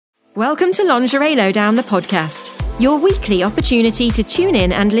Welcome to Lingerie Lowdown, the podcast, your weekly opportunity to tune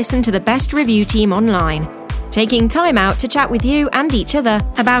in and listen to the best review team online, taking time out to chat with you and each other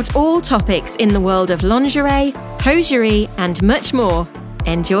about all topics in the world of lingerie, hosiery, and much more.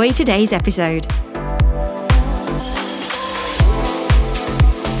 Enjoy today's episode.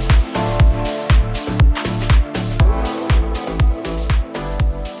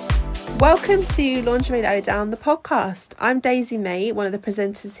 Welcome to Lingerie Lowdown, the podcast. I'm Daisy May, one of the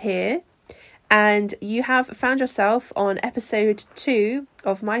presenters here, and you have found yourself on episode 2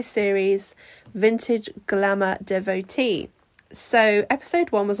 of my series, Vintage Glamour Devotee. So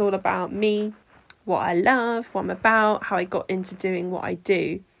episode 1 was all about me, what I love, what I'm about, how I got into doing what I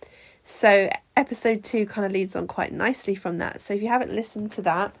do. So episode 2 kind of leads on quite nicely from that. So if you haven't listened to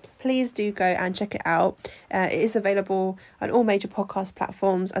that, please do go and check it out. It is available on all major podcast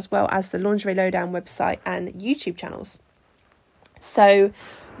platforms, as well as the Lingerie Lowdown website and YouTube channels. So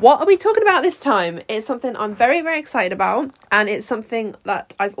what are we talking about this time? It's something I'm very, very excited about, and it's something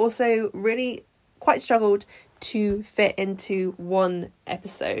that I've also really quite struggled to fit into one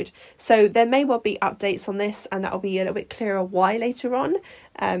episode. So there may well be updates on this, and that will be a little bit clearer why later on.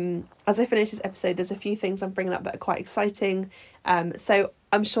 As I finish this episode, there's a few things I'm bringing up that are quite exciting. So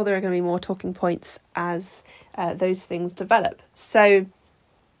I'm sure there are going to be more talking points as those things develop. So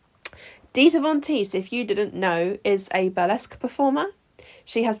Dita Von Teese, if you didn't know, is a burlesque performer.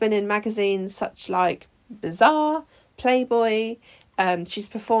 She has been in magazines such like Bizarre, Playboy. She's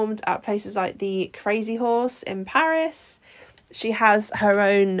performed at places like the Crazy Horse in Paris. She has her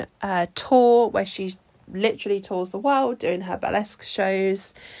own tour where she literally tours the world doing her burlesque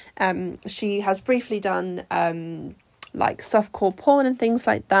shows. She has briefly done like softcore porn and things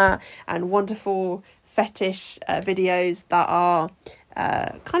like that, and wonderful fetish videos that are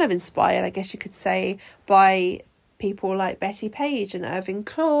kind of inspired, I guess you could say, by people like Betty Page and Irving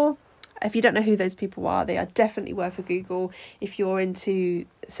Claw. If you don't know who those people are, they are definitely worth a Google. If you're into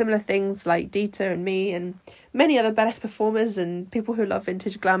similar things like Dita and me and many other burlesque performers and people who love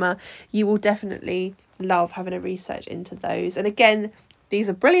vintage glamour, you will definitely love having a research into those. And again, these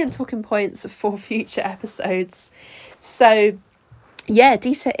are brilliant talking points for future episodes. So yeah,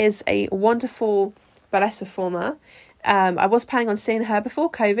 Dita is a wonderful burlesque performer. I was planning on seeing her before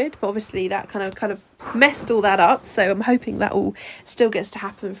COVID, but obviously that kind of messed all that up. So I'm hoping that all still gets to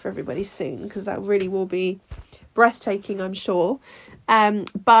happen for everybody soon, because that really will be breathtaking, I'm sure.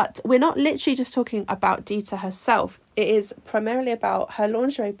 But we're not literally just talking about Dita herself. It is primarily about her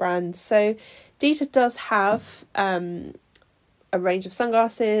lingerie brand. So Dita does have a range of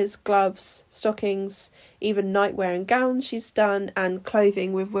sunglasses, gloves, stockings, even nightwear and gowns she's done, and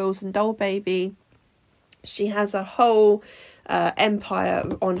clothing with Wills and Doll Baby. She has a whole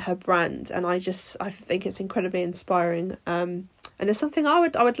empire on her brand, and I think it's incredibly inspiring. And it's something I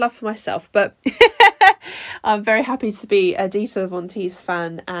would love for myself. But I'm very happy to be a Dita Von Teese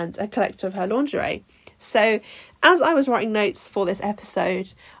fan and a collector of her lingerie. So as I was writing notes for this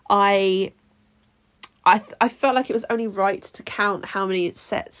episode, I felt like it was only right to count how many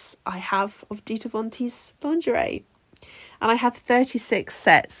sets I have of Dita Von Teese lingerie. And I have 36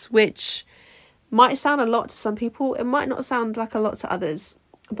 sets, which might sound a lot to some people. It might not sound like a lot to others.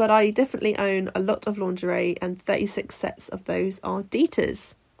 But I definitely own a lot of lingerie, and 36 sets of those are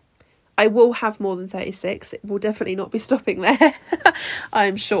Dita's. I will have more than 36. It will definitely not be stopping there,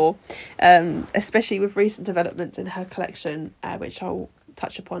 I'm sure. Especially with recent developments in her collection, which I'll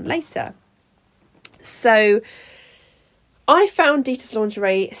touch upon later. So I found Dita's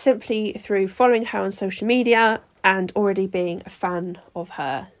lingerie simply through following her on social media and already being a fan of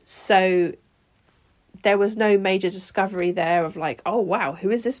her. So there was no major discovery there of like, oh wow, who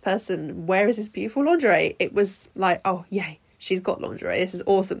is this person? Where is this beautiful lingerie? It was like, oh yay, she's got lingerie. This is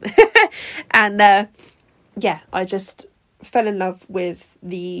awesome. And yeah, I just fell in love with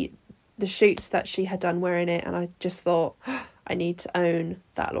the shoots that she had done wearing it, and I just thought, oh, I need to own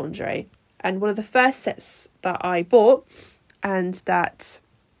that lingerie. And one of the first sets that I bought, and that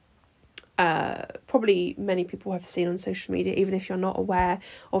probably many people have seen on social media, even if you're not aware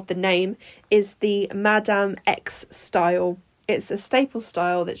of the name, is the Madame X style. It's a staple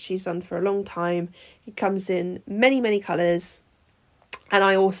style that she's done for a long time. It comes in many, many colours, and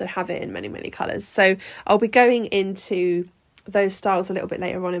I also have it in many, many colours. So I'll be going into those styles a little bit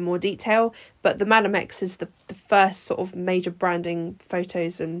later on in more detail, but the Madame X is the first sort of major branding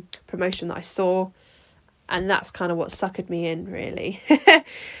photos and promotion that I saw. And that's kind of what suckered me in, really.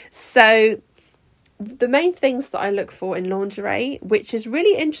 So the main things that I look for in lingerie, which is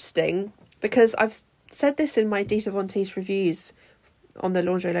really interesting because I've said this in my Dita Von Teese reviews on the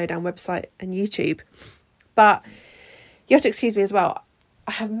Lingerie Lowdown website and YouTube, but you have to excuse me as well.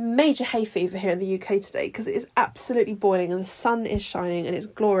 I have major hay fever here in the UK today because it is absolutely boiling and the sun is shining and it's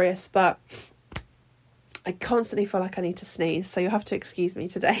glorious, but I constantly feel like I need to sneeze, so you'll have to excuse me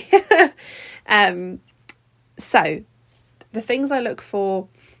today. So the things I look for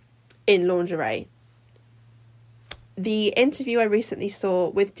in lingerie. The interview I recently saw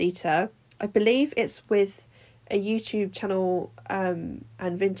with Dita, I believe it's with a YouTube channel and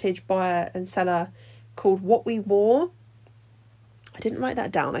vintage buyer and seller called What We Wore. I didn't write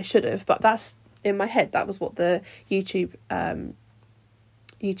that down, I should have, but that's in my head. That was what the YouTube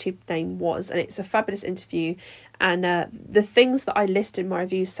name was, and it's a fabulous interview. And the things that I list in my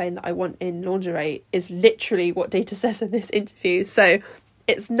reviews saying that I want in lingerie is literally what Dita says in this interview. So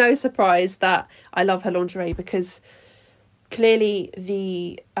it's no surprise that I love her lingerie, because clearly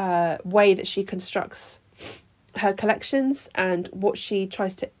the way that she constructs her collections and what she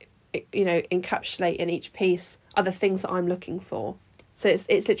tries to, encapsulate in each piece are the things that I'm looking for. So it's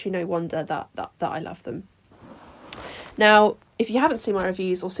literally no wonder that I love them. Now, if you haven't seen my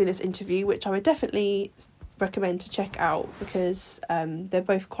reviews or seen this interview, which I would definitely recommend to check out, because they're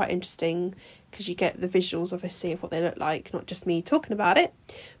both quite interesting, because you get the visuals obviously of what they look like, not just me talking about it.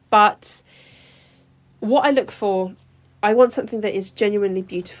 But what I look for, I want something that is genuinely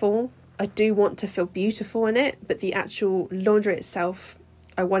beautiful. I do want to feel beautiful in it, but the actual lingerie itself,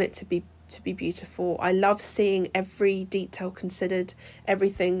 I want it to be beautiful. I love seeing every detail considered,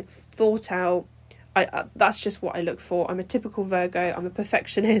 everything thought out. That's just what I look for. I'm a typical Virgo. I'm a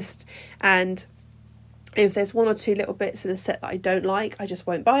perfectionist, and if there's one or two little bits in the set that I don't like, I just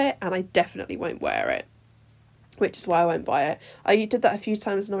won't buy it, and I definitely won't wear it, which is why I won't buy it. I did that a few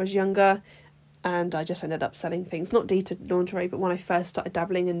times when I was younger, and I just ended up selling things, not Dita lingerie, but when I first started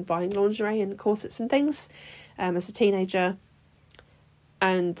dabbling in buying lingerie and corsets and things as a teenager.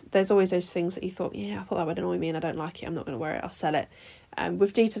 And there's always those things that you thought, I thought that would annoy me and I don't like it, I'm not going to wear it, I'll sell it.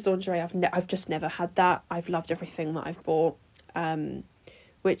 With Dita's lingerie, I've just never had that. I've loved everything that I've bought,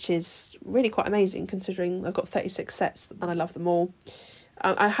 which is really quite amazing considering I've got 36 sets and I love them all.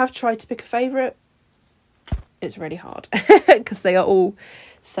 I have tried to pick a favourite. It's really hard because they are all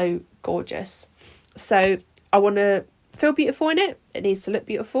so gorgeous. So I want to feel beautiful in it. It needs to look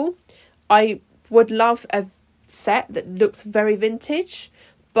beautiful. I would love a set that looks very vintage,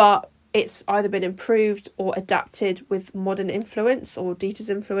 but it's either been improved or adapted with modern influence or Dita's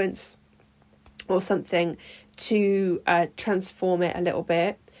influence or something to transform it a little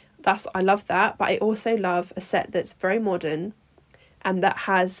bit. I love that, but I also love a set that's very modern and that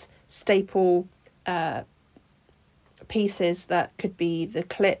has staple pieces that could be the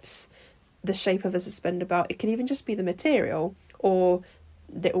clips, the shape of a suspender belt. It can even just be the material or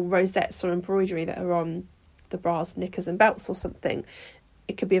little rosettes or embroidery that are on the bras, knickers and belts or something.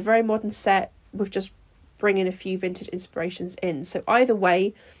 It could be a very modern set with just bringing a few vintage inspirations in. So either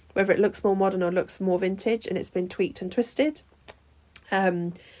way, whether it looks more modern or looks more vintage and it's been tweaked and twisted,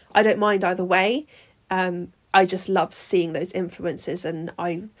 I don't mind either way. I just love seeing those influences, and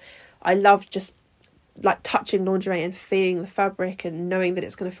I love just like touching lingerie and feeling the fabric and knowing that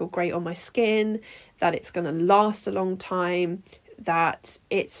it's going to feel great on my skin, that it's going to last a long time, that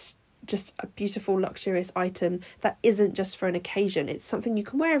it's just a beautiful luxurious item that isn't just for an occasion. It's something you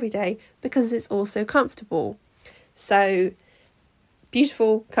can wear every day because it's also comfortable. So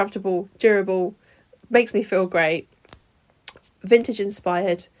beautiful, comfortable, durable, makes me feel great, vintage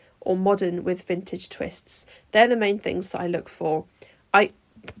inspired or modern with vintage twists. They're the main things that I look for.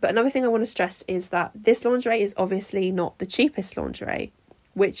 But another thing I want to stress is that this lingerie is obviously not the cheapest lingerie,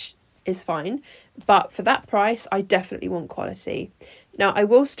 which is fine, but for that price I definitely want quality. Now I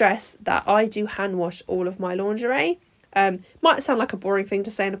will stress that I do hand wash all of my lingerie. Might sound like a boring thing to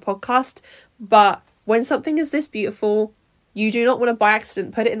say in a podcast, but when something is this beautiful, you do not want to by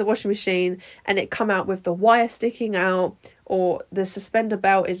accident put it in the washing machine and it come out with the wire sticking out or the suspender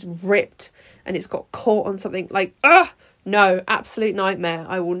belt is ripped and it's got caught on something. No, absolute nightmare.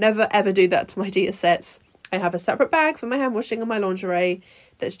 I will never ever do that to my Dita sets. I have a separate bag for my hand washing and my lingerie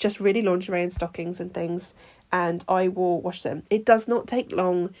that's just really lingerie and stockings and things, and I will wash them. It does not take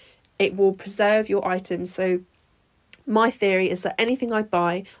long. It will preserve your items. So my theory is that anything I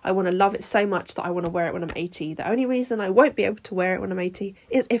buy, I want to love it so much that I want to wear it when I'm 80. The only reason I won't be able to wear it when I'm 80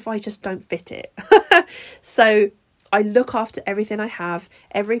 is if I just don't fit it. So I look after everything I have,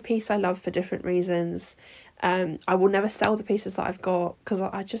 every piece I love for different reasons. I will never sell the pieces that I've got because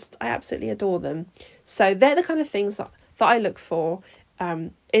I absolutely adore them. So they're the kind of things that I look for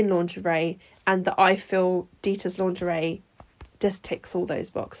in lingerie, and that I feel Dita's lingerie just ticks all those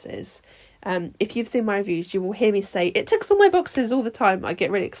boxes. If you've seen my reviews, you will hear me say it ticks all my boxes all the time. I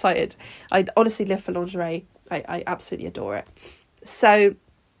get really excited. I honestly live for lingerie. I absolutely adore it. So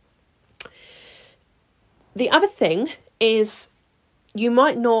the other thing is, you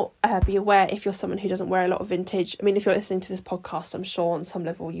might not be aware, if you're someone who doesn't wear a lot of vintage. I mean, if you're listening to this podcast, I'm sure on some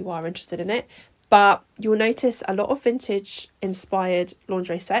level you are interested in it. But you'll notice a lot of vintage inspired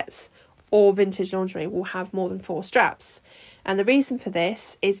lingerie sets or vintage lingerie will have more than 4 straps. And the reason for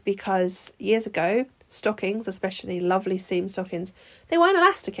this is because years ago, stockings, especially lovely seam stockings, they weren't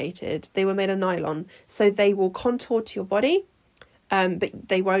elasticated. They were made of nylon. So they will contour to your body, but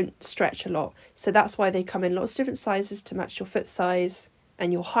they won't stretch a lot. So that's why they come in lots of different sizes to match your foot size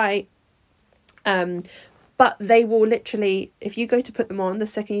and your height. But they will literally, if you go to put them on, the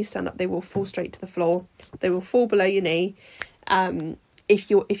second you stand up, they will fall straight to the floor. They will fall below your knee. If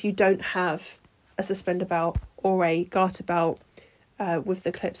you don't have a suspender belt or a garter belt with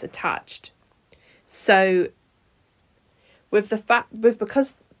the clips attached. So you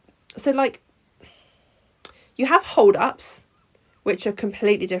have hold ups, which are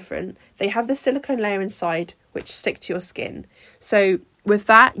completely different. They have the silicone layer inside, which stick to your skin. So with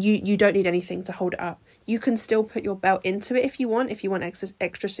that, you don't need anything to hold it up. You can still put your belt into it if you want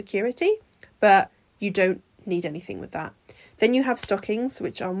extra security, but you don't need anything with that. Then you have stockings,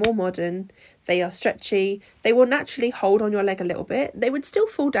 which are more modern. They are stretchy. They will naturally hold on your leg a little bit. They would still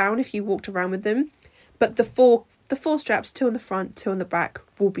fall down if you walked around with them, but the four straps, 2 on the front, 2 on the back,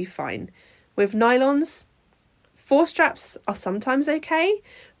 will be fine. With nylons, 4 straps are sometimes okay,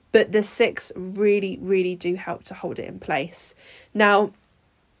 but the 6 really, really do help to hold it in place. Now,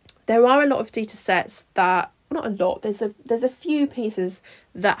 there are a lot of Dita sets that, well, not a lot, there's a few pieces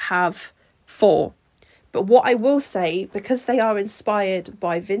that have 4. But what I will say, because they are inspired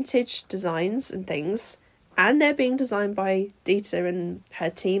by vintage designs and things, and they're being designed by Dita and her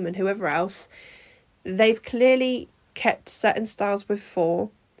team and whoever else, they've clearly kept certain styles with 4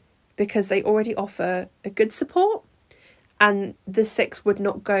 because they already offer a good support, and the 6 would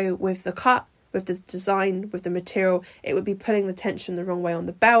not go with the cut, with the design, with the material. It would be pulling the tension the wrong way on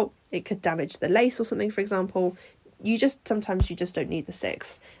the belt. It could damage the lace or something, for example. Sometimes you just don't need the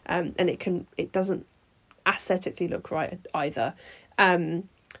 6, and it doesn't aesthetically look right either.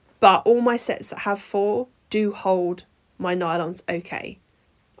 But all my sets that have 4 do hold my nylons okay.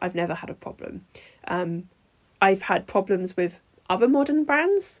 I've never had a problem. I've had problems with other modern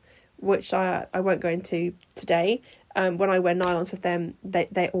brands, which I won't go into today. When I wear nylons with them,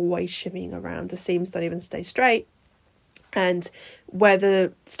 they're always shimmying around. The seams don't even stay straight. And where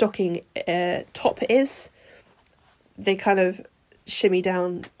the stocking top is, they kind of shimmy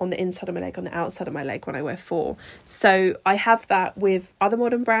down on the inside of my leg, on the outside of my leg when I wear 4. So I have that with other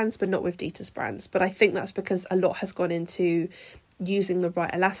modern brands, but not with Dita's brands. But I think that's because a lot has gone into using the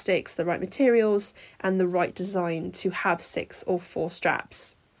right elastics, the right materials, and the right design to have 6 or 4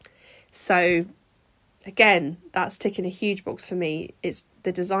 straps. So again, that's ticking a huge box for me.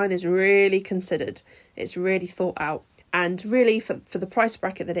 The design is really considered. It's really thought out. And really, for the price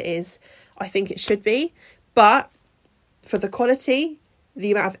bracket that it is, I think it should be. But for the quality,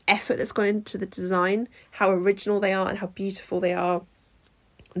 the amount of effort that's gone into the design, how original they are and how beautiful they are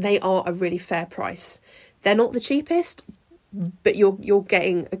a really fair price. They're not the cheapest, but you're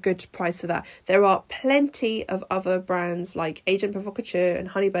getting a good price for that. There are plenty of other brands like Agent Provocateur and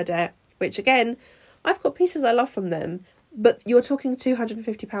Honey Birdette, which again, I've got pieces I love from them, but you're talking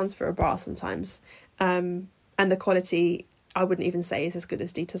 £250 for a bra sometimes. And the quality, I wouldn't even say is as good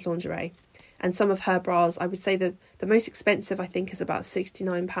as Dita's lingerie. And some of her bras, I would say the most expensive, I think, is about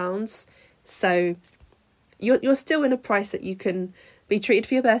 £69. So you're still in a price that you can be treated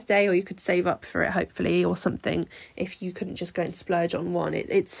for your birthday, or you could save up for it, hopefully, or something, if you couldn't just go and splurge on one.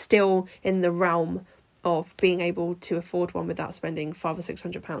 It's still in the realm of being able to afford one without spending £500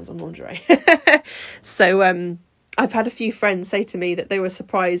 or £600 on lingerie. So I've had a few friends say to me that they were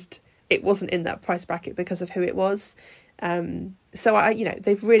surprised it wasn't in that price bracket because of who it was. So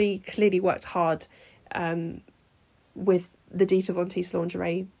they've really clearly worked hard with the Dita Von Teese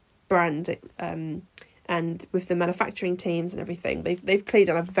lingerie brand, and with the manufacturing teams and everything. They've clearly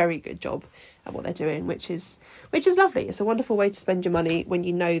done a very good job at what they're doing, which is lovely. It's a wonderful way to spend your money when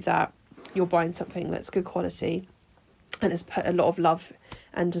you know that you're buying something that's good quality and has put a lot of love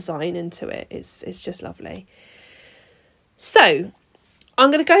and design into it. It's just lovely. So I'm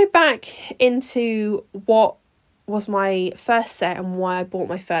going to go back into what was my first set and why I bought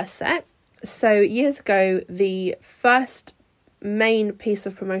my first set. So years ago, the first main piece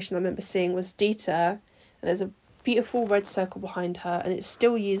of promotion I remember seeing was Dita, and there's a beautiful red circle behind her, and it's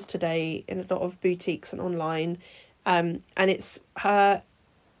still used today in a lot of boutiques and online. And it's her,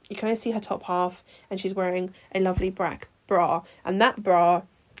 you can only see her top half, and she's wearing a lovely black bra, and that bra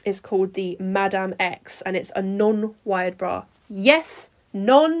is called the Madame X, and it's a non-wired bra. Yes,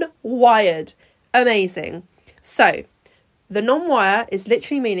 non-wired. Amazing. So the non-wire is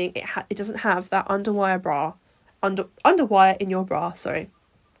literally meaning it doesn't have that underwire in your bra, sorry.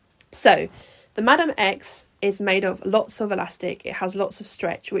 So the Madame X is made of lots of elastic. It has lots of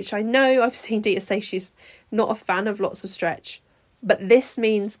stretch, which I know I've seen Dita say she's not a fan of lots of stretch. But this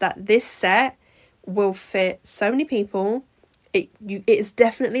means that this set will fit so many people. It is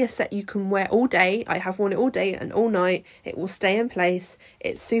definitely a set you can wear all day. I have worn it all day and all night. It will stay in place.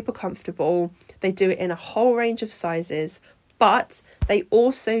 It's super comfortable. They do it in a whole range of sizes. But they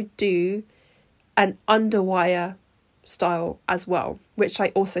also do an underwire style as well, which I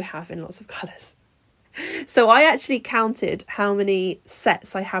also have in lots of colours. So I actually counted how many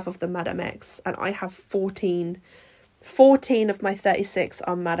sets I have of the Madame X, and I have 14 of my 36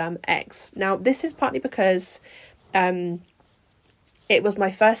 are Madame X. Now, this is partly because it was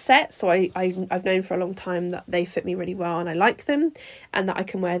my first set, so I've known for a long time that they fit me really well and I like them, and that I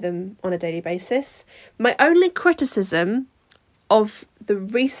can wear them on a daily basis. My only criticism of the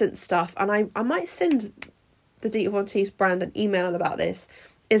recent stuff, and I might send the Dita Von Teese brand an email about this,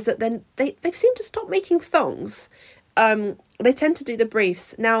 is that then they've seemed to stop making thongs. They tend to do the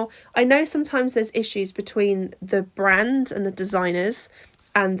briefs. Now, I know sometimes there's issues between the brand and the designers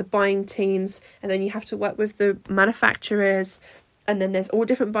and the buying teams, and then you have to work with the manufacturers, and then there's all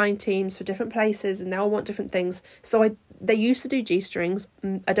different buying teams for different places, and they all want different things. So they used to do G-strings.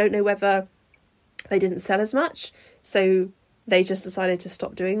 I don't know whether they didn't sell as much, so they just decided to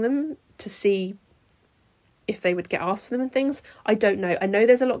stop doing them to see if they would get asked for them and things. I don't know. I know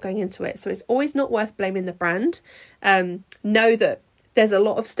there's a lot going into it, so it's always not worth blaming the brand. Know that there's a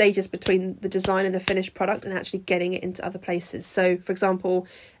lot of stages between the design and the finished product and actually getting it into other places. So, for example,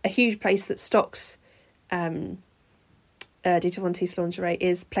 a huge place that stocks Dita Von Teese lingerie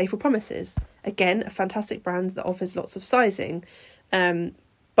is Playful Promises. Again, a fantastic brand that offers lots of sizing.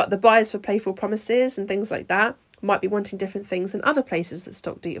 But the buyers for Playful Promises and things like that might be wanting different things than other places that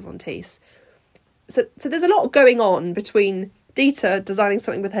stock Dita Von Teese. So there's a lot going on between Dita designing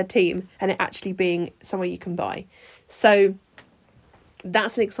something with her team and it actually being somewhere you can buy. So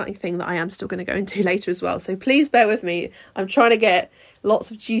that's an exciting thing that I am still going to go into later as well. So please bear with me. I'm trying to get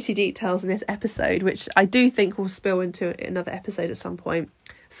lots of juicy details in this episode, which I do think will spill into another episode at some point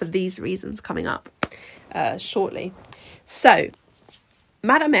for these reasons coming up shortly. So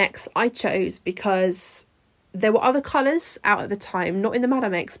Madame X I chose because there were other colours out at the time, not in the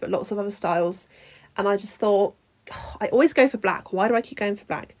Madame X, but lots of other styles. And I just thought, I always go for black. Why do I keep going for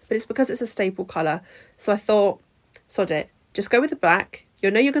black? But it's because it's a staple colour. So I thought, sod it, just go with the black.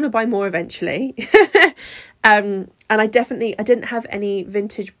 You'll know you're going to buy more eventually. And I didn't have any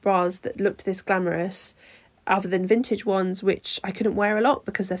vintage bras that looked this glamorous, other than vintage ones, which I couldn't wear a lot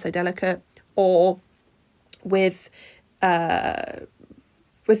because they're so delicate, or with other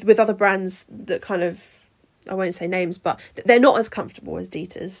brands that kind of, I won't say names, but they're not as comfortable as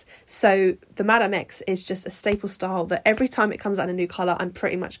Dita's. So the Madame X is just a staple style that every time it comes out in a new colour, I'm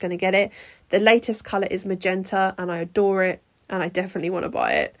pretty much going to get it. The latest colour is magenta and I adore it and I definitely want to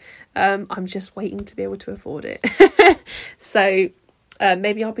buy it. I'm just waiting to be able to afford it. So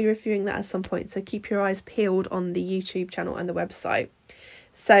maybe I'll be reviewing that at some point. So keep your eyes peeled on the YouTube channel and the website.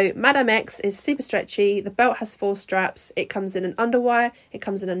 So Madame X is super stretchy. The belt has 4 straps. It comes in an underwire. It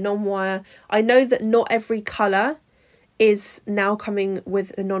comes in a non-wire. I know that not every colour is now coming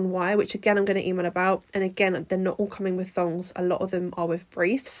with a non-wire, which again I'm going to email about. And again, they're not all coming with thongs. A lot of them are with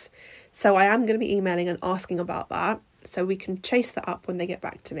briefs. So I am going to be emailing and asking about that, so we can chase that up when they get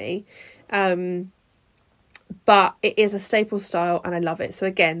back to me. But it is a staple style and I love it. So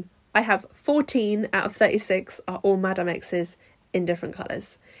again, I have 14 out of 36 are all Madame X's in different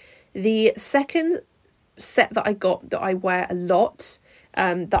colours. The second set that I got that I wear a lot,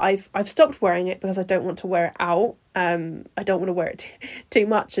 that I've stopped wearing it because I don't want to wear it out. I don't want to wear it too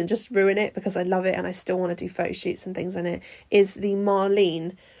much and just ruin it, because I love it and I still want to do photo shoots and things in it, is the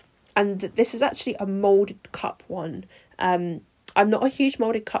Marlene. And this is actually a moulded cup one. I'm not a huge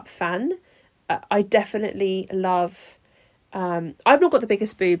moulded cup fan. I definitely love... I've not got the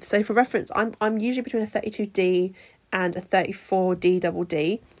biggest boobs, so for reference, I'm usually between a 32D and a 34D double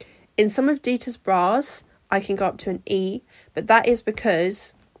D. In some of Dita's bras, I can go up to an E, but that is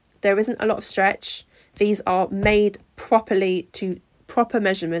because there isn't a lot of stretch. These are made properly to proper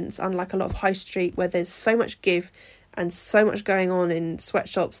measurements, unlike a lot of high street where there's so much give and so much going on in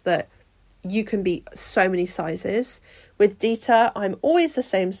sweatshops that you can be so many sizes. With Dita, I'm always the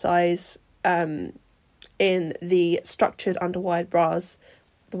same size in the structured underwired bras,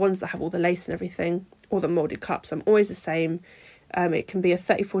 the ones that have all the lace and everything, or the moulded cups. I'm always the same. It can be a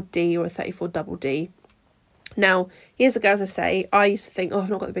 34D or a 34 double D. Now, years ago, as I say, I used to think, I've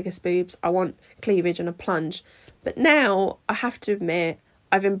not got the biggest boobs, I want cleavage and a plunge. But now, I have to admit,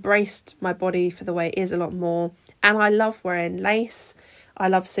 I've embraced my body for the way it is a lot more. And I love wearing lace. I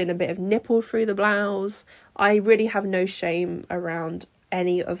love seeing a bit of nipple through the blouse. I really have no shame around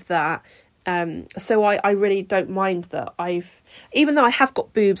any of that. So I really don't mind that even though I have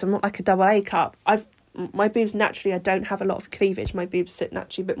got boobs, I'm not like a double A cup. My boobs naturally, I don't have a lot of cleavage. My boobs sit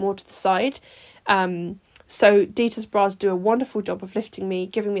naturally a bit more to the side. So Dita's bras do a wonderful job of lifting me,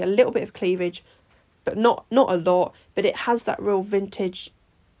 giving me a little bit of cleavage, but not a lot. But it has that real vintage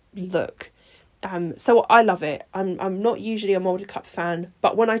look. So I love it. I'm not usually a molded cup fan,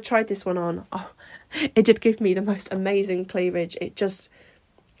 but when I tried this one on, it did give me the most amazing cleavage.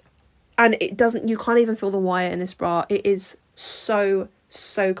 And it doesn't, you can't even feel the wire in this bra. It is so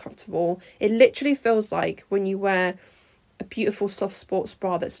comfortable. It literally feels like when you wear a beautiful soft sports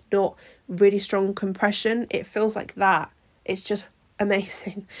bra that's not really strong compression, it feels like that. It's just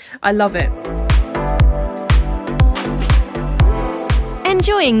amazing. I love it.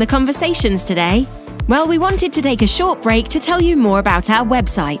 Enjoying the conversations today? Well, we wanted to take a short break to tell you more about our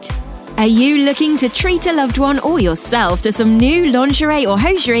website. Are you looking to treat a loved one or yourself to some new lingerie or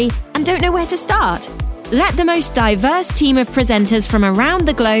hosiery and don't know where to start? Let the most diverse team of presenters from around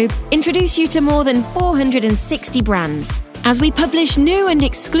the globe introduce you to more than 460 brands, as we publish new and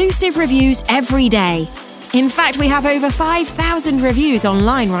exclusive reviews every day. In fact, we have over 5,000 reviews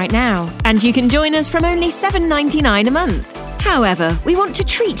online right now, and you can join us from only $7.99 a month. However, we want to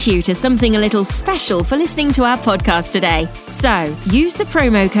treat you to something a little special for listening to our podcast today. So, use the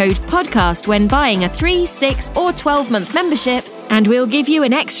promo code PODCAST when buying a 3, 6 or 12-month membership, and we'll give you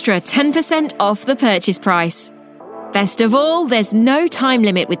an extra 10% off the purchase price. Best of all, there's no time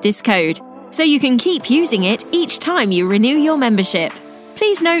limit with this code, so you can keep using it each time you renew your membership.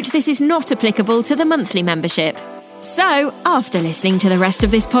 Please note this is not applicable to the monthly membership. So, after listening to the rest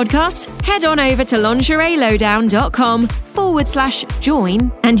of this podcast, head on over to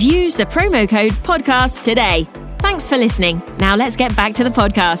lingerielowdown.com/join and use the promo code podcast today. Thanks for listening. Now let's get back to the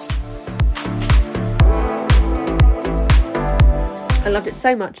podcast. I loved it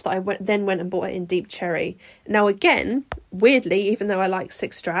so much that I went and bought it in deep cherry. Now again, weirdly, even though I like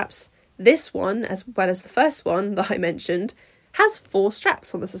 6 straps, this one, as well as the first one that I mentioned, has 4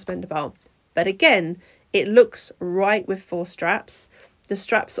 straps on the suspender belt. But again, it looks right with 4 straps. The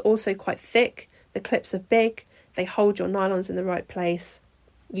straps are also quite thick. The clips are big. They hold your nylons in the right place.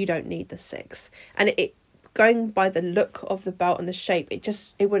 You don't need the 6. And it going by the look of the belt and the shape,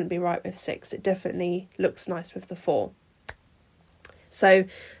 it wouldn't be right with 6. It definitely looks nice with the 4. So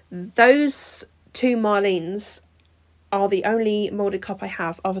those 2 Marlenes are the only molded cup I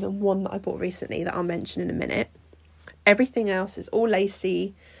have, other than one that I bought recently that I'll mention in a minute. Everything else is all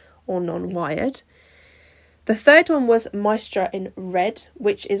lacy or non-wired. The third one was Maestra in red,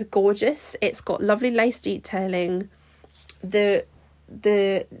 which is gorgeous. It's got lovely lace detailing. The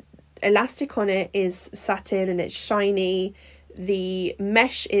elastic on it is satin and it's shiny. The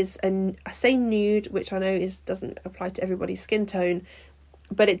mesh is I say nude, which I know doesn't apply to everybody's skin tone,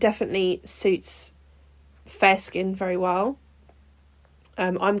 but it definitely suits fair skin very well.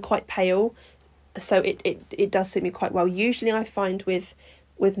 I'm quite pale, so it does suit me quite well. Usually I find with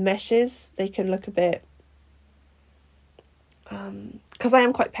meshes, they can look a bit, because I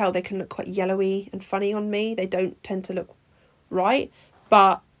am quite pale, they can look quite yellowy and funny on me. They don't tend to look right,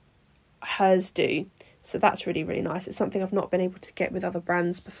 but hers do. So that's really, really nice. It's something I've not been able to get with other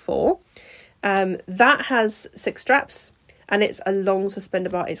brands before. That has 6 straps and it's a long suspender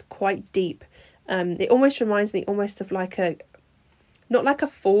belt. It's quite deep. It almost reminds me of like not like a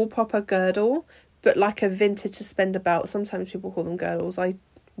full proper girdle, but like a vintage suspender belt. Sometimes people call them girdles. I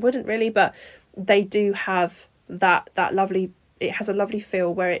wouldn't really, but they do have that lovely, it has a lovely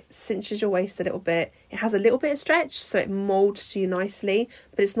feel where it cinches your waist a little bit. It has a little bit of stretch, so it molds to you nicely,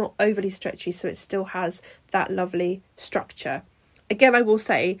 but it's not overly stretchy, so it still has that lovely structure. Again, I will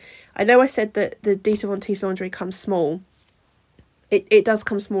say, I know I said that the Dita Von Teese lingerie comes small. It does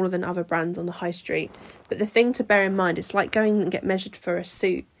come smaller than other brands on the high street, but the thing to bear in mind, it's like going and get measured for a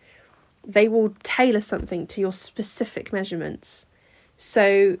suit. They will tailor something to your specific measurements.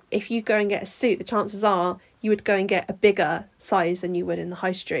 So if you go and get a suit, the chances are you would go and get a bigger size than you would in the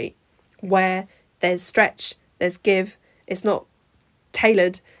high street, where there's stretch, there's give, it's not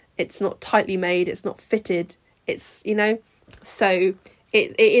tailored, it's not tightly made, it's not fitted, it's, so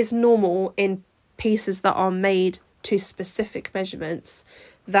it is normal in pieces that are made to specific measurements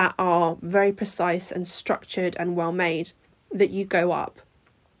that are very precise and structured and well made, that you go up.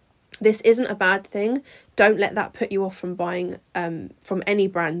 This isn't a bad thing. Don't let that put you off from buying from any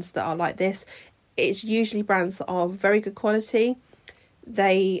brands that are like this. It's usually brands that are very good quality.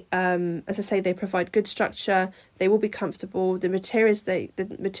 They, as I say, they provide good structure. They will be comfortable. The materials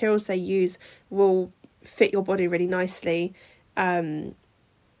they use will fit your body really nicely.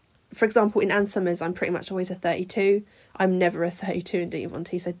 For example, in Ann Summers, I'm pretty much always a 32. I'm never a 32 in Dita Von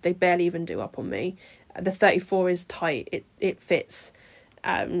Teese. They barely even do up on me. The 34 is tight. It fits.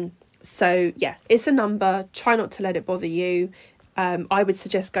 So yeah, it's a number. Try not to let it bother you. I would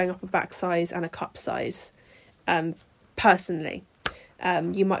suggest going up a back size and a cup size. Personally,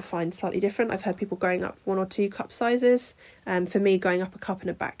 you might find slightly different. I've heard people going up 1 or 2 cup sizes. For me, going up a cup and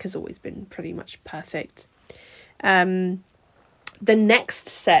a back has always been pretty much perfect. The next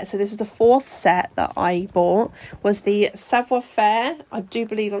set, so this is the 4th set that I bought, was the Savoir Faire. I do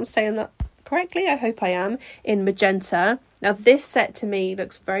believe I'm saying that correctly. I hope I am. In magenta. Now this set to me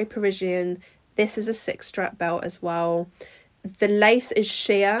looks very Parisian. This is a 6-strap belt as well. The lace is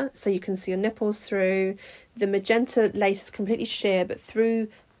sheer, so you can see your nipples through. The magenta lace is completely sheer, but through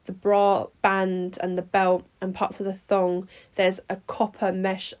the bra band and the belt and parts of the thong, there's a copper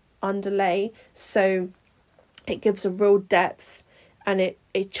mesh underlay. So it gives a real depth, and it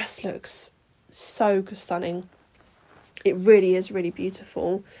just looks so stunning. It really is really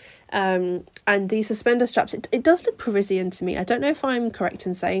beautiful. And the suspender straps, it does look Parisian to me. I don't know if I'm correct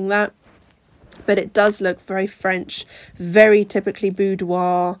in saying that, but it does look very French, very typically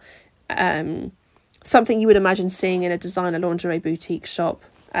boudoir, something you would imagine seeing in a designer lingerie boutique shop.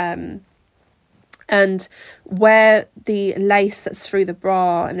 And where the lace that's through the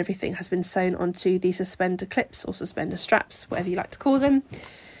bra and everything has been sewn onto the suspender clips or suspender straps, whatever you like to call them,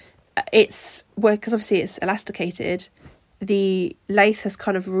 because obviously it's elasticated, the lace has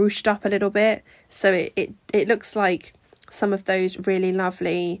kind of ruched up a little bit, so it looks like some of those really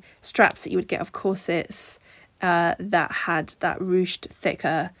lovely straps that you would get off corsets that had that ruched,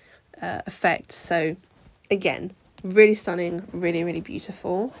 thicker effect. So again, really stunning, really, really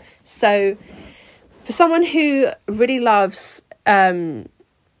beautiful. So for someone who really loves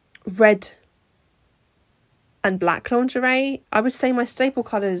red and black lingerie, I would say my staple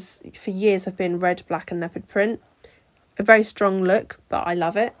colours for years have been red, black and leopard print. A very strong look, but I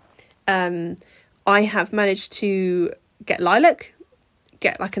love it. I have managed to get lilac,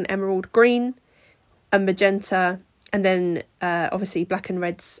 get like an emerald green, a magenta, and then obviously black and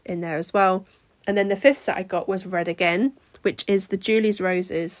reds in there as well. And then the 5th set I got was red again, which is the Julie's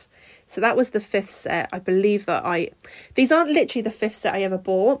Roses. So that was the 5th set. I believe that these aren't literally the 5th set I ever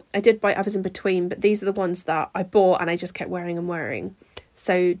bought. I did buy others in between, but these are the ones that I bought and I just kept wearing and wearing.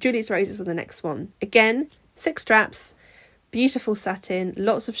 So Julie's Roses were the next one. Again, 6 straps, beautiful satin,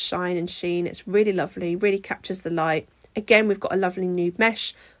 lots of shine and sheen. It's really lovely, really captures the light. Again, we've got a lovely nude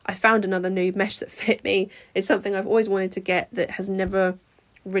mesh. I found another nude mesh that fit me. It's something I've always wanted to get that has never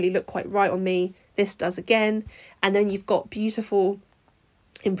really looked quite right on me. This does again. And then you've got beautiful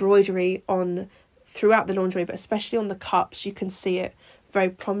embroidery on throughout the lingerie, but especially on the cups. You can see it very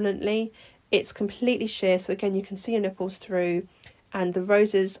prominently. It's completely sheer, so again, you can see your nipples through. And the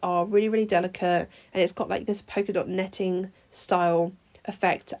roses are really, really delicate. And it's got like this polka dot netting style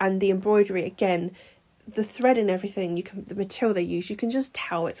effect. And the embroidery, again, the thread and everything, the material they use, you can just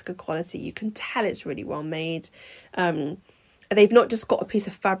tell it's good quality. You can tell it's really well made. They've not just got a piece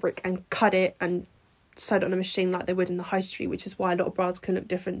of fabric and cut it and sewed it on a machine like they would in the high street, which is why a lot of bras can look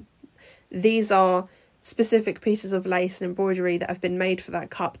different. These are specific pieces of lace and embroidery that have been made for that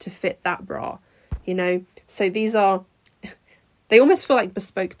cup to fit that bra, you know. So they almost feel like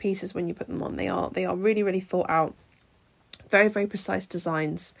bespoke pieces when you put them on. They are really, really thought out, very, very precise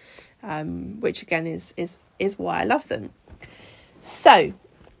designs, which again is why I love them. So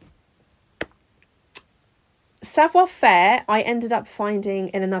Savoir Faire I ended up finding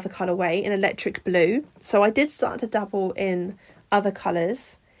in another colourway, in electric blue. So I did start to dabble in other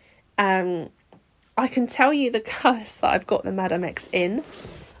colours. I can tell you the colours that I've got the Madame X in.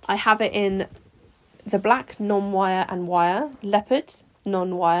 I have it in the black non-wire and wire, leopard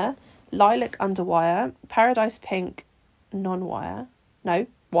non-wire, lilac underwire, paradise pink non-wire, no,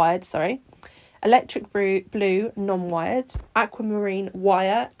 wired, sorry, electric blue non-wired, aquamarine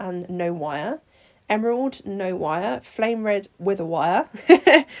wire and no wire, emerald no wire, flame red with a wire,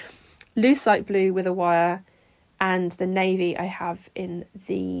 loose light blue with a wire, and the navy I have in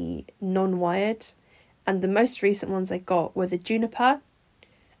the non-wired. And the most recent ones I got were the juniper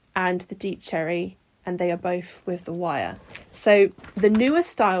and the deep cherry, and they are both with the wire. So the newer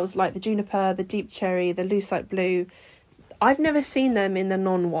styles like the juniper, the deep cherry, the loose light blue, I've never seen them in the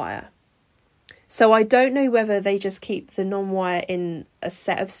non-wire. So I don't know whether they just keep the non-wire in a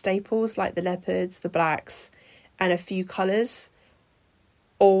set of staples like the leopards, the blacks, and a few colours,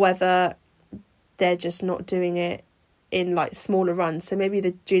 or whether they're just not doing it in like smaller runs. So maybe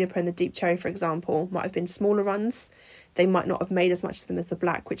the juniper and the deep cherry, for example, might have been smaller runs. They might not have made as much of them as the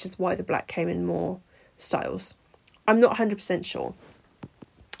black, which is why the black came in more styles. I'm not 100% sure.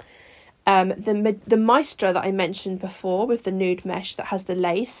 The Maestra that I mentioned before with the nude mesh that has the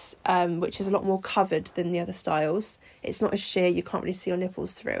lace, which is a lot more covered than the other styles. It's not as sheer, you can't really see your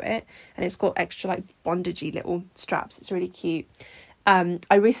nipples through it. And it's got extra like bondagey little straps. It's really cute.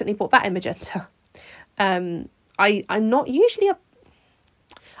 I recently bought that in magenta. I'm not usually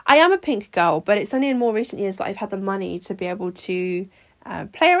I am a pink girl, but it's only in more recent years that I've had the money to be able to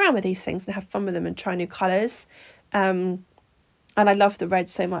play around with these things and have fun with them and try new colours. And I love the red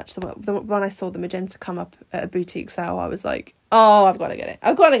so much. When I saw the magenta come up at a boutique sale, I was like, oh, I've got to get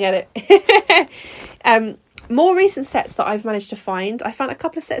it. More recent sets that I've managed to find. I found a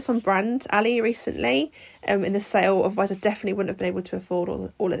couple of sets on Brand Alley recently in the sale. Otherwise, I definitely wouldn't have been able to afford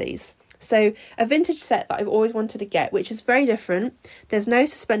all of these. So a vintage set that I've always wanted to get, which is very different. There's no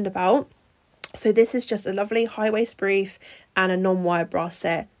suspender belt. So this is just a lovely high waist brief and a non-wire bra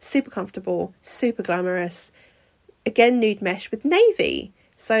set. Super comfortable, super glamorous. Again, nude mesh with navy.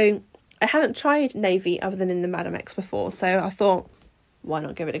 So I hadn't tried navy other than in the Madame X before. So I thought, why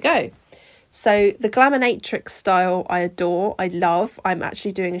not give it a go? So the Glamour style I adore, I love. I'm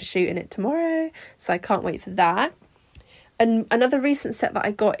actually doing a shoot in it tomorrow, so I can't wait for that. And another recent set that I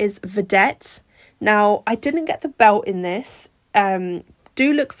got is Vedette. Now, I didn't get the belt in this.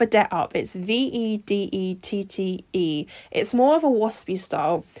 Do look Vedette up. It's Vedettete. It's more of a waspy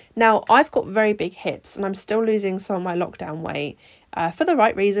style. Now, I've got very big hips and I'm still losing some of my lockdown weight for the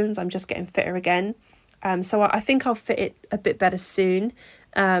right reasons. I'm just getting fitter again. So I think I'll fit it a bit better soon.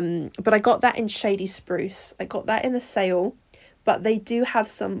 But I got that in Shady Spruce. I got that in the sale. But they do have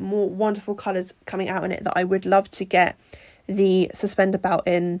some more wonderful colours coming out in it that I would love to get the suspender belt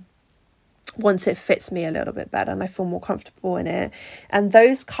in once it fits me a little bit better and I feel more comfortable in it. And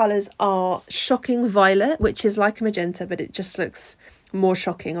those colours are Shocking Violet, which is like a magenta, but it just looks more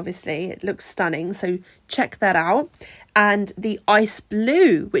shocking, obviously. It looks stunning, so check that out. And the Ice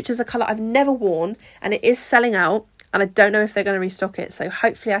Blue, which is a colour I've never worn, and it is selling out, and I don't know if they're going to restock it, so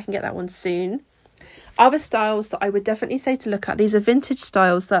hopefully I can get that one soon. Other styles that I would definitely say to look at, these are vintage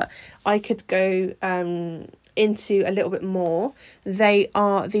styles that I could go into a little bit more. They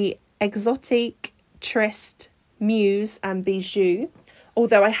are the Exotique, Trist, Muse and Bijou,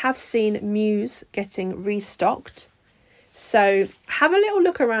 although I have seen Muse getting restocked, so have a little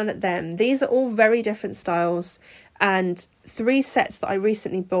look around at them. These are all very different styles, and 3 sets that I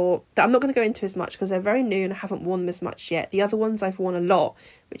recently bought that I'm not going to go into as much because they're very new and I haven't worn them as much yet. The other ones I've worn a lot,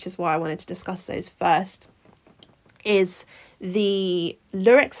 which is why I wanted to discuss those first, is the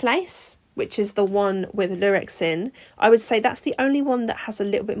Lurex lace, which is the one with Lurex in. I would say that's the only one that has a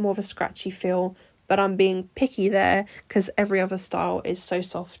little bit more of a scratchy feel, but I'm being picky there because every other style is so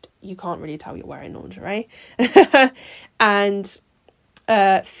soft you can't really tell you're wearing lingerie. And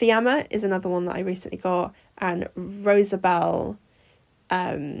Fiamma is another one that I recently got, and Rosabelle.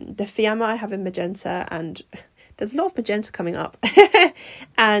 The Fiamma I have in magenta, and there's a lot of magenta coming up.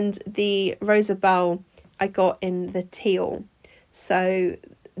 And the Rosabelle I got in the teal. So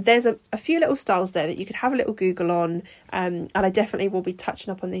there's a few little styles there that you could have a little Google on, and I definitely will be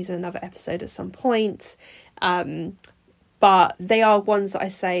touching up on these in another episode at some point. But they are ones that I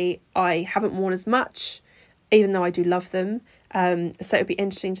say I haven't worn as much, even though I do love them. So it'd be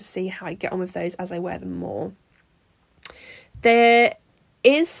interesting to see how I get on with those as I wear them more. There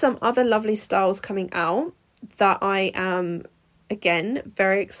is some other lovely styles coming out that I am, again,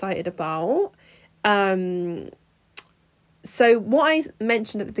 very excited about. So what I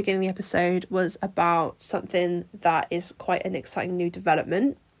mentioned at the beginning of the episode was about something that is quite an exciting new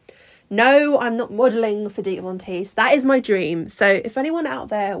development. No, I'm not modelling for Dita Von Teese. That is my dream. So if anyone out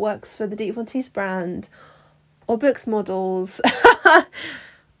there works for the Dita Von Teese brand or books models,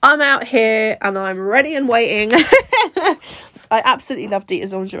 I'm out here and I'm ready and waiting. I absolutely love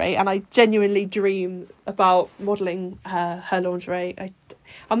Dita's lingerie and I genuinely dream about modelling her lingerie.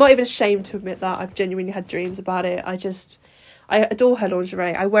 I'm not even ashamed to admit that. I've genuinely had dreams about it. I adore her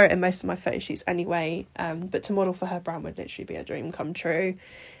lingerie. I wear it in most of my photo shoots anyway. But to model for her brand would literally be a dream come true.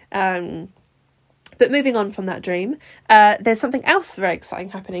 But moving on from that dream, there's something else very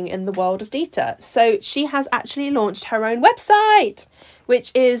exciting happening in the world of Dita. So she has actually launched her own website,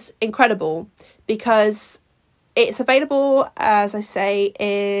 which is incredible because it's available, as I say,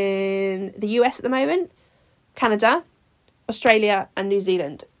 in the US at the moment, Canada, Australia and New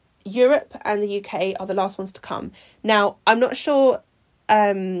Zealand. Europe and the UK are the last ones to come. Now, I'm not sure,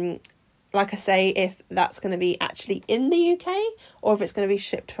 like I say, if that's going to be actually in the UK or if it's going to be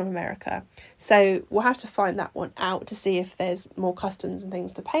shipped from America. So we'll have to find that one out to see if there's more customs and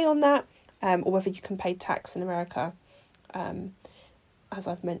things to pay on that, or whether you can pay tax in America, as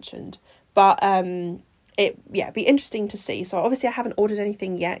I've mentioned. But it'd be interesting to see. So obviously I haven't ordered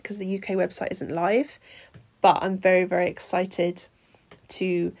anything yet because the UK website isn't live, but I'm very, very excited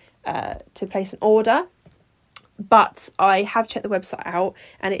to place an order. But I have checked the website out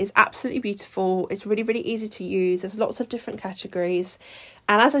and it is absolutely beautiful. It's really, really easy to use. There's lots of different categories.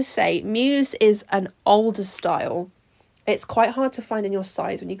 And as I say, Muse is an older style. It's quite hard to find in your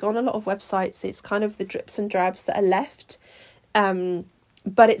size. When you go on a lot of websites, it's kind of the drips and drabs that are left.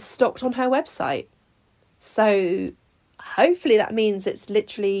 But it's stocked on her website. So hopefully that means it's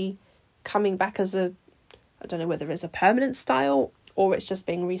literally coming back as I don't know whether it's a permanent style or it's just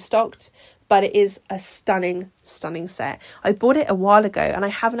being restocked, but it is a stunning, stunning set. I bought it a while ago and I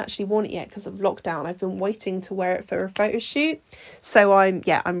haven't actually worn it yet because of lockdown. I've been waiting to wear it for a photo shoot. So I'm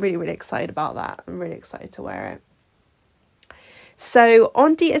really, really excited about that. I'm really excited to wear it. So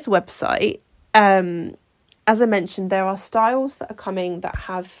on Dita's website, as I mentioned, there are styles that are coming that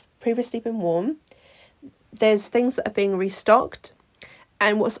have previously been worn. There's things that are being restocked.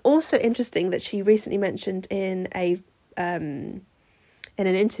 And what's also interesting that she recently mentioned in an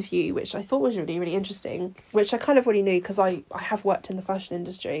interview, which I thought was really, really interesting, which I kind of already knew because I have worked in the fashion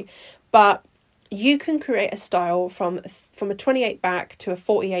industry, but you can create a style from a 28 back to a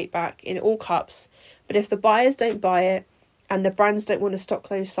 48 back in all cups. But if the buyers don't buy it and the brands don't want to stock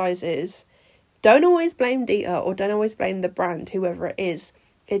those sizes, don't always blame Dita or don't always blame the brand, whoever it is.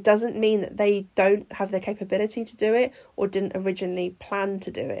 It doesn't mean that they don't have the capability to do it or didn't originally plan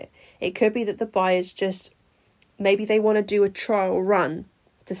to do it. It could be that the buyers just, maybe they want to do a trial run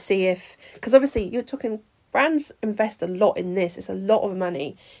to see if, because obviously you're talking, brands invest a lot in this. It's a lot of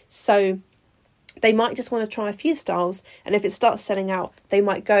money. So they might just want to try a few styles, and if it starts selling out, they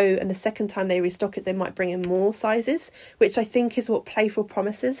might go, and the second time they restock it, they might bring in more sizes, which I think is what Playful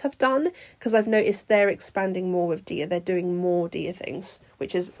Promises have done, because I've noticed they're expanding more with Dita. They're doing more Dita things,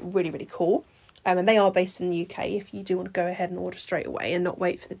 which is really, really cool. And they are based in the UK if you do want to go ahead and order straight away and not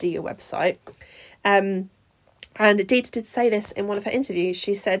wait for the Dita website. And Dita did say this in one of her interviews.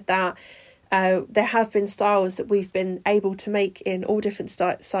 She said that there have been styles that we've been able to make in all different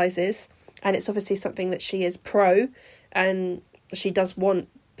sizes. And it's obviously something that she is pro, and she does want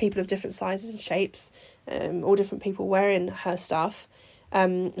people of different sizes and shapes, all different people wearing her stuff.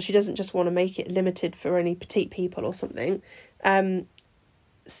 She doesn't just want to make it limited for only petite people or something.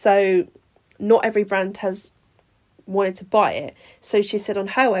 So not every brand has wanted to buy it. So she said on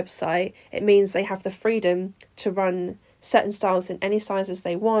her website, it means they have the freedom to run certain styles in any sizes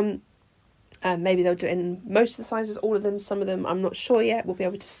they want. Maybe they'll do it in most of the sizes, all of them, some of them, I'm not sure yet. We'll be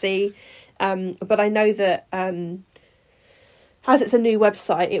able to see. But I know that as it's a new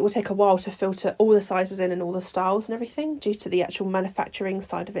website, it will take a while to filter all the sizes in and all the styles and everything, due to the actual manufacturing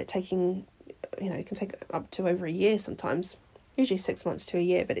side of it taking, it can take up to over a year sometimes, usually 6 months to a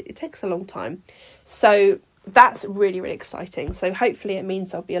year, but it takes a long time. So that's really, really exciting. So hopefully it means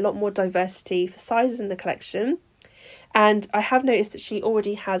there'll be a lot more diversity for sizes in the collection. And I have noticed that she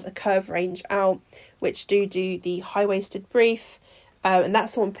already has a curve range out, which do the high-waisted brief, and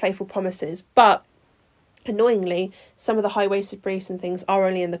that's on Playful Promises. But annoyingly, some of the high-waisted briefs and things are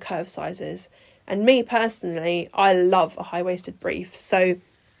only in the curve sizes. And me personally, I love a high-waisted brief. So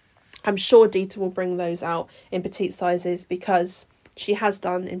I'm sure Dita will bring those out in petite sizes, because she has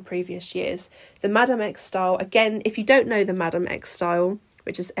done in previous years. The Madame X style, again, if you don't know the Madame X style,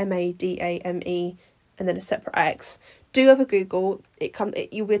 which is MADAME and then a separate X, do have a Google.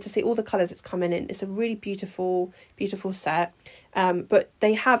 You'll be able to see all the colours it's coming in. It's a really beautiful, beautiful set. But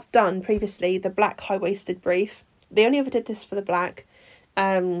they have done previously the black high-waisted brief. They only ever did this for the black,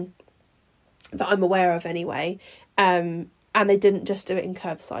 that I'm aware of anyway. And they didn't just do it in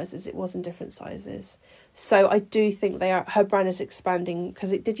curved sizes. It was in different sizes. So I do think her brand is expanding,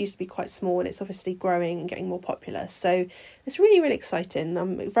 because it did used to be quite small and it's obviously growing and getting more popular. So it's really, really exciting.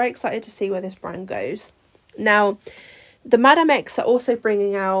 I'm very excited to see where this brand goes. Now, the Madame X are also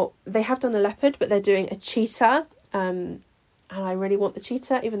bringing out, they have done a leopard, but they're doing a cheetah. And I really want the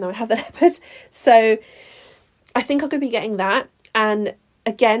cheetah, even though I have the leopard. So I think I'm going to be getting that. And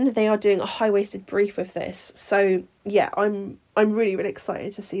again, they are doing a high-waisted brief with this. So yeah, I'm really, really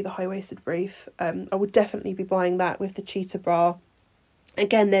excited to see the high-waisted brief. I would definitely be buying that with the cheetah bra.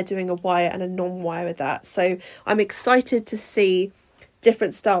 Again, they're doing a wire and a non-wire with that. So I'm excited to see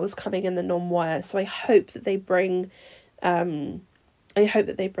different styles coming in the non-wire. So I hope that they bring I hope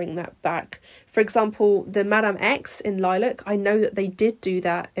that they bring that back. For example, the Madame X in Lilac, I know that they did do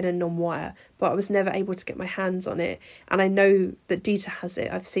that in a non-wire, but I was never able to get my hands on it. And I know that Dita has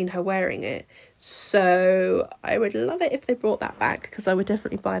it. I've seen her wearing it. So I would love it if they brought that back, because I would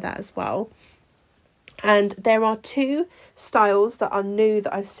definitely buy that as well. And there are 2 styles that are new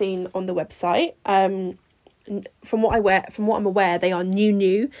that I've seen on the website. From what I'm aware, they are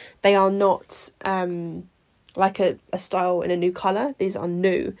new. They are not like a style in a new colour. These are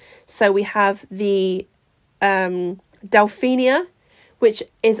new. So we have the Delphenia, which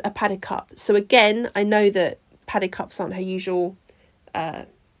is a padded cup. So again, I know that padded cups aren't her usual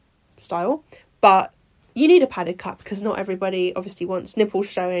style, but you need a padded cup because not everybody obviously wants nipples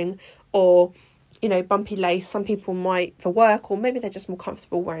showing or, you know, bumpy lace. Some people might for work, or maybe they're just more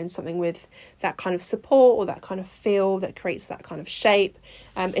comfortable wearing something with that kind of support or that kind of feel that creates that kind of shape.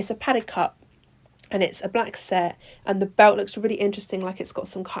 It's a padded cup and it's a black set, and the belt looks really interesting, like it's got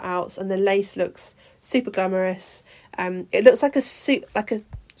some cutouts, and the lace looks super glamorous. It looks like a suit, like a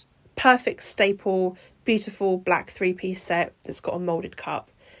perfect staple, beautiful black 3-piece set that's got a moulded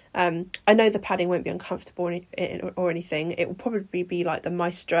cup. I know the padding won't be uncomfortable or anything. It will probably be like the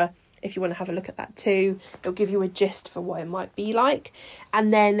Maestra, if you want to have a look at that too. It'll give you a gist for what it might be like.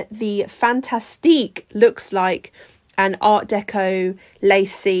 And then the Fantastique looks like an Art Deco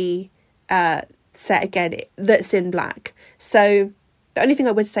lacy set again that's in black. So the only thing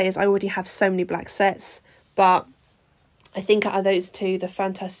I would say is I already have so many black sets, but I think out of those 2, the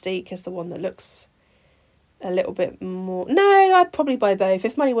Fantastique is the one that looks a little bit more. No, I'd probably buy both.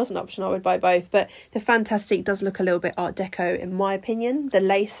 If money was an option, I would buy both, but the Fantastique does look a little bit Art Deco in my opinion. The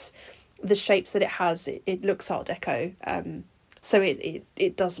lace, the shapes that it has, it looks Art Deco, so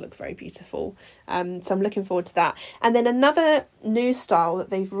it does look very beautiful. So I'm looking forward to that. And then another new style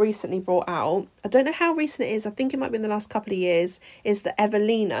that they've recently brought out, I don't know how recent it is, I think it might be in the last couple of years, is the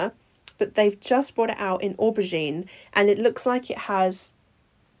Evelina, but they've just brought it out in aubergine, and it looks like it has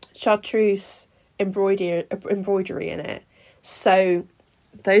chartreuse embroidery in it. So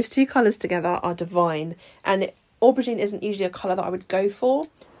those 2 colours together are divine, and aubergine isn't usually a colour that I would go for,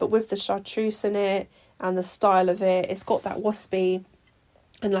 but with the chartreuse in it and the style of it, it's got that waspy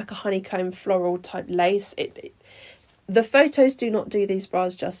and like a honeycomb floral type lace. The photos do not do these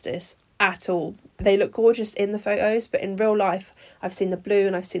bras justice at all. They look gorgeous in the photos, but in real life I've seen the blue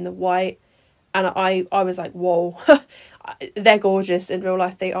and I've seen the white, and I was like, whoa. They're gorgeous in real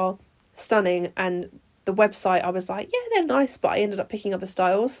life. They are stunning. And the website, I was like, yeah, they're nice, but I ended up picking other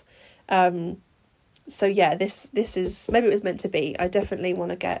styles. So yeah, this is, maybe it was meant to be. I definitely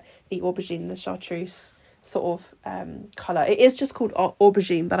want to get the aubergine and the chartreuse sort of colour. It is just called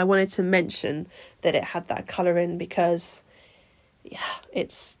aubergine, but I wanted to mention that it had that colour in because yeah,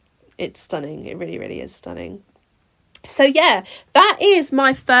 it's stunning. It really, really is stunning. So yeah, that is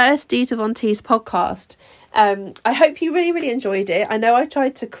my first Dita Von Teese podcast. I hope you really, really enjoyed it. I know I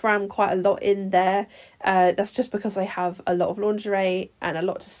tried to cram quite a lot in there. That's just because I have a lot of lingerie and a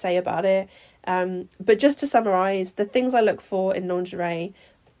lot to say about it. But just to summarise, the things I look for in lingerie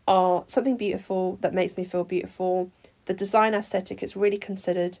are something beautiful that makes me feel beautiful. The design aesthetic is really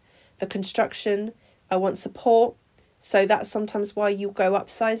considered. The construction, I want support. So that's sometimes why you go up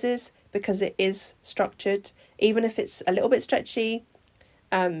sizes, because it is structured. Even if it's a little bit stretchy,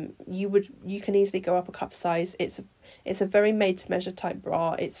 you can easily go up a cup size. It's a very made to measure type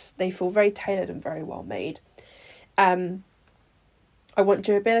bra. They feel very tailored and very well made. I want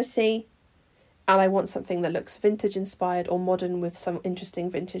durability, and I want something that looks vintage inspired or modern with some interesting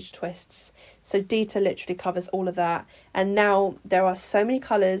vintage twists. So Dita literally covers all of that. And now there are so many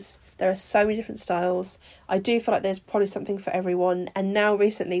colours, there are so many different styles. I do feel like there's probably something for everyone. And now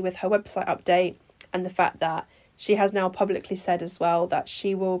recently with her website update and the fact that she has now publicly said as well that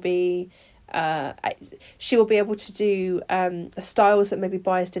she will be able to do styles that maybe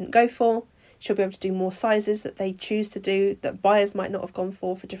buyers didn't go for. She'll be able to do more sizes that they choose to do that buyers might not have gone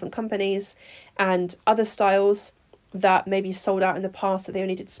for different companies, and other styles that maybe sold out in the past that they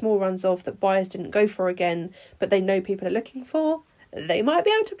only did small runs of that buyers didn't go for again, but they know people are looking for, they might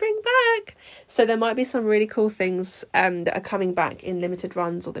be able to bring back. So there might be some really cool things that are coming back in limited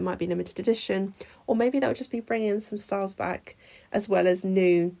runs, or they might be limited edition, or maybe they'll just be bringing some styles back as well as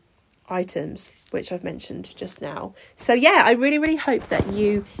new items, which I've mentioned just now. So yeah, I really, really hope that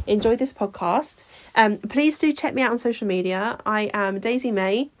you enjoyed this podcast. Please do check me out on social media. I am Daisy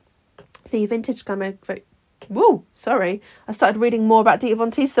May, the Vintage Glamour. Whoa, sorry. I started reading more about Dita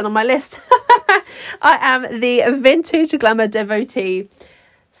Von Teese than on my list. I am the Vintage Glamour Devotee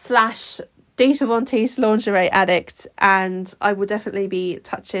 / Dita Von Teese lingerie addict, and I will definitely be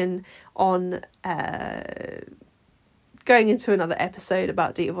touching on going into another episode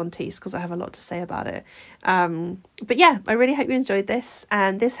about Dita Von Teese because I have a lot to say about it. But yeah, I really hope you enjoyed this.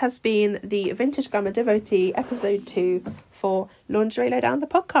 And this has been the Vintage Glamour Devotee episode 2 for Lingerie Lowdown, the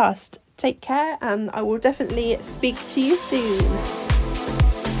podcast. Take care, and I will definitely speak to you soon.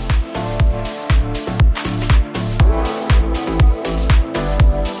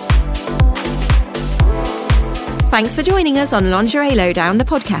 Thanks for joining us on Lingerie Lowdown, the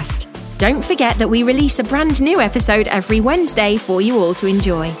podcast. Don't forget that we release a brand new episode every Wednesday for you all to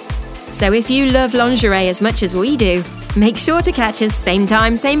enjoy. So if you love lingerie as much as we do, make sure to catch us same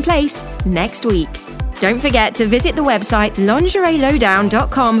time, same place next week. Don't forget to visit the website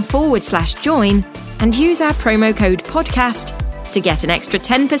lingerielowdown.com/join and use our promo code podcast to get an extra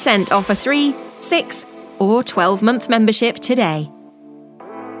 10% off a 3, 6 or 12-month membership today.